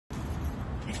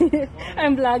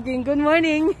I'm vlogging. Good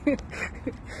morning.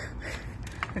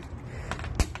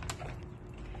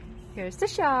 Here's the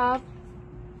shop.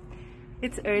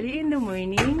 It's early in the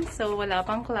morning, so wala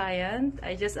pang client.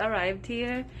 I just arrived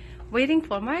here waiting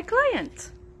for my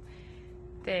client.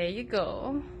 There you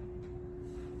go.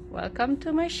 Welcome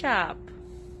to my shop.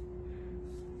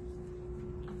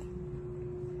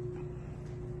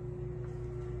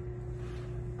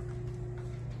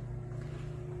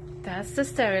 That's the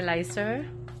sterilizer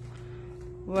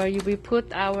where we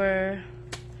put our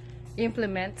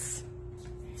implements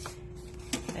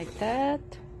like that.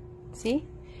 See?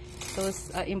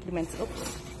 Those implements.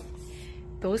 Oops.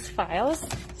 Those files.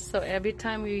 So every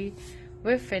time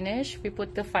we're finished, we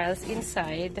put the files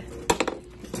inside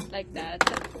like that.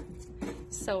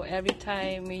 So every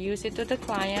time we use it to the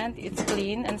client, it's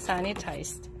clean and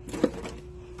sanitized.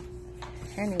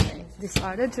 Anyway, these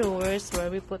are the drawers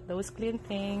where we put those clean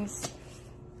things.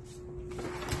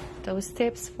 Those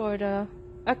tips for the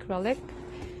acrylic.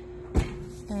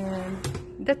 And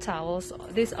the towels.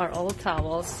 These are all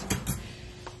towels.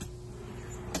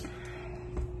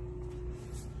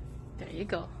 There you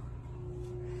go.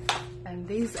 And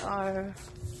these are,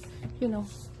 you know,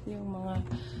 yung mga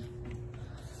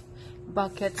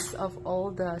buckets of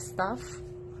all the stuff.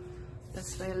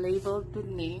 That's why labeled with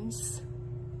names.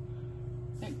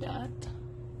 Like that.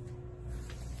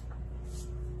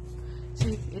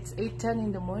 See, it's 8:10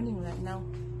 in the morning right now.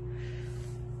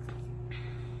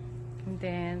 And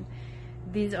then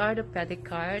these are the petty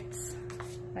cards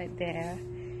right there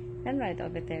and right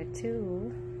over there too.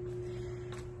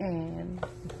 And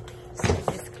so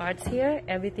these cards here,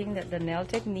 everything that the nail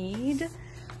tech need.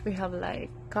 We have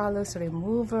like callus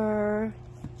remover,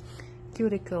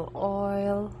 cuticle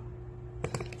oil.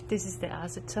 This is the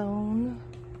acetone.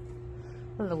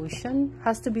 Lotion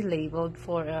has to be labeled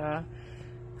for a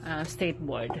state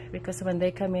board because when they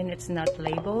come in it's not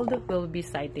labeled. Will be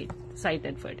cited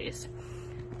for this.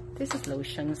 This is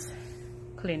lotions,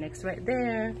 Kleenex right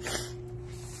there,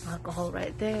 alcohol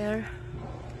right there,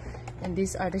 and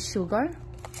these are the sugar.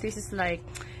 This is like,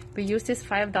 we use this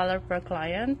 $5 per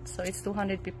client, so it's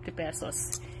 250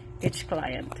 pesos each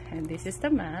client. And this is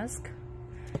the mask,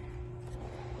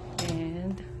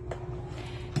 and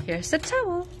here's the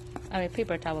towel. I mean,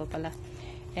 paper towel pala.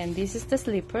 And this is the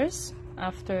slippers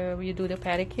after we do the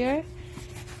pedicure.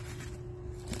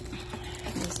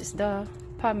 This is the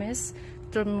pumice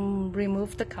to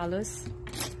remove the callus.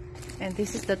 And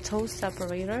this is the toe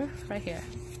separator right here.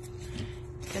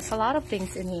 There's a lot of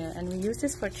things in here, and we use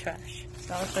this for trash,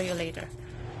 so I'll show you later.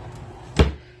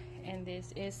 And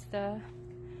this is the,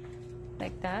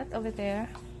 like that over there.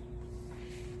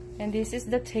 And this is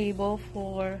the table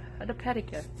for the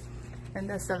pedicure. And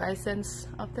that's the license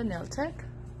of the nail tech.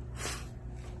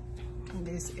 And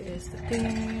this is the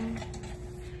thing,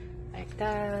 like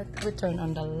that. We turn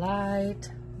on the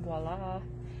light, voila,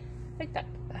 like that.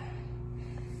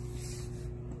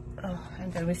 Oh,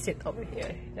 and then we sit over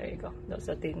here. There you go. Those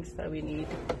are things that we need.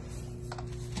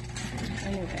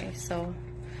 Anyway, so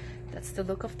that's the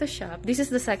look of the shop. This is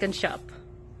the second shop.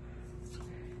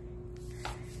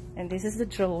 And this is the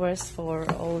drawers for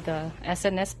all the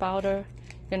SNS powder.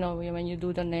 You know, when you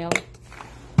do the nail,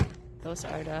 those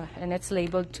are the, and it's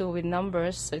labeled too with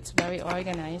numbers, so it's very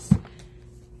organized.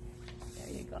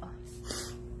 There you go.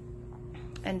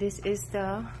 And this is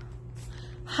the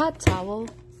hot towel.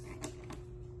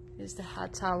 This is the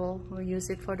hot towel. We use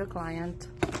it for the client.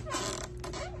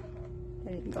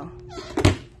 There you go.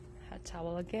 Hot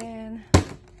towel again.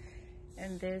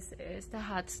 And this is the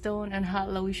hot stone and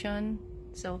hot lotion.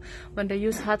 So when they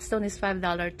use hot stone, it's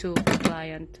 $5 to the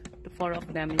client. The 4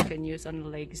 of them you can use on the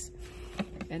legs.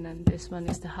 And then this one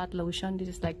is the hot lotion. This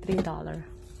is like $3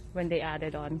 when they add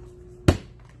it on.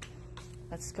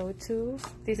 Let's go to,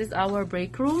 this is our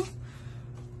break room.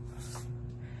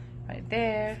 Right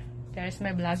there. There's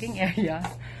my vlogging area.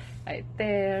 Right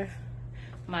there.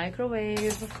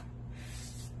 Microwave.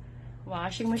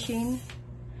 Washing machine.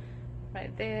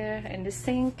 Right there. And the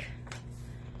sink.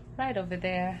 Right over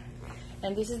there.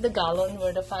 And this is the gallon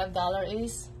where the $5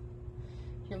 is.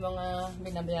 Yung mga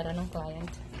binabayaran ng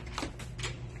client.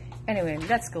 Anyway,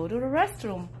 let's go to the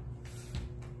restroom.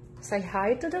 Say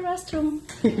hi to the restroom.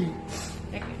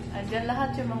 Okay. Andyan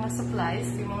lahat yung mga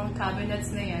supplies, yung mga cabinets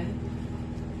na yan.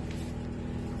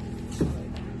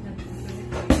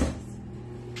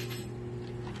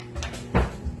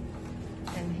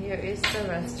 And here is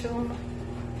the restroom.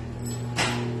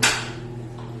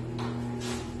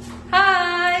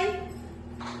 Hi!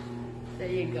 There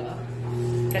you go.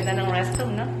 Ganda ng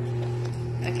restroom, no?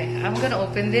 Okay, I'm gonna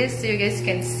open this so you guys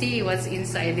can see what's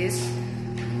inside this.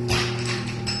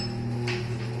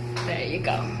 There you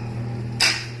go.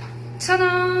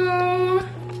 Ta-da!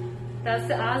 That's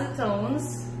the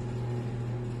acetones.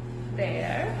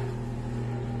 There.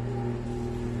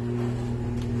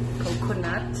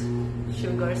 Coconut,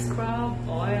 sugar scrub,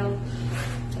 oil,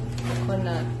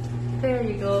 coconut. There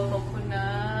you go,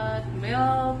 coconut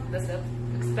milk. That's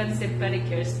expensive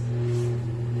pedicures.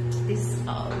 This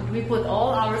we put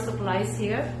all our supplies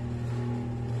here.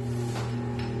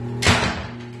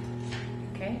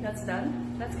 Okay, that's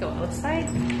done. Let's go outside.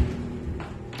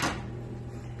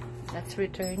 Let's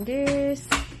return this.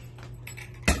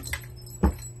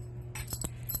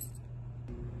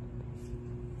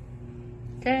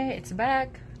 Okay, it's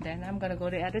back. Then I'm gonna go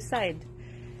to the other side.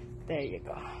 There you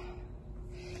go.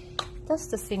 That's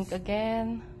the sink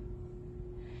again.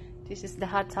 This is the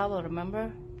hot towel,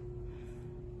 remember?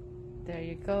 There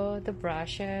you go, the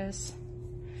brushes.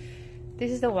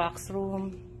 This is the wax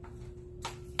room.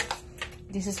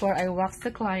 This is where I wax the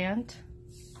client.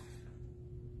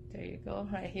 There you go,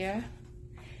 right here.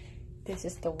 This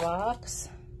is the wax.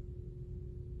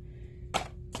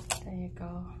 There you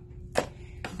go.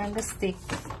 And the stick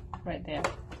right there.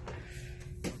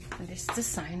 And this is the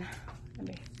sign.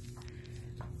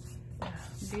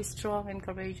 Be strong and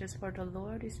courageous, for the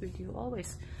Lord is with you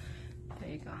always. There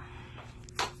you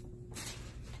go.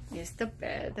 Here's the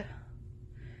bed.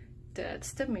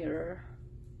 That's the mirror.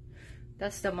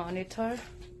 That's the monitor.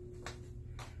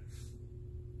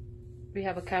 We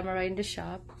have a camera in the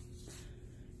shop.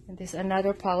 And there's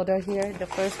another powder here, the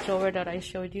first drawer that I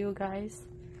showed you guys.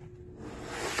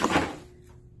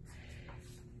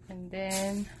 And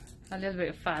then a little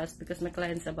bit fast because my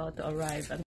client's about to arrive.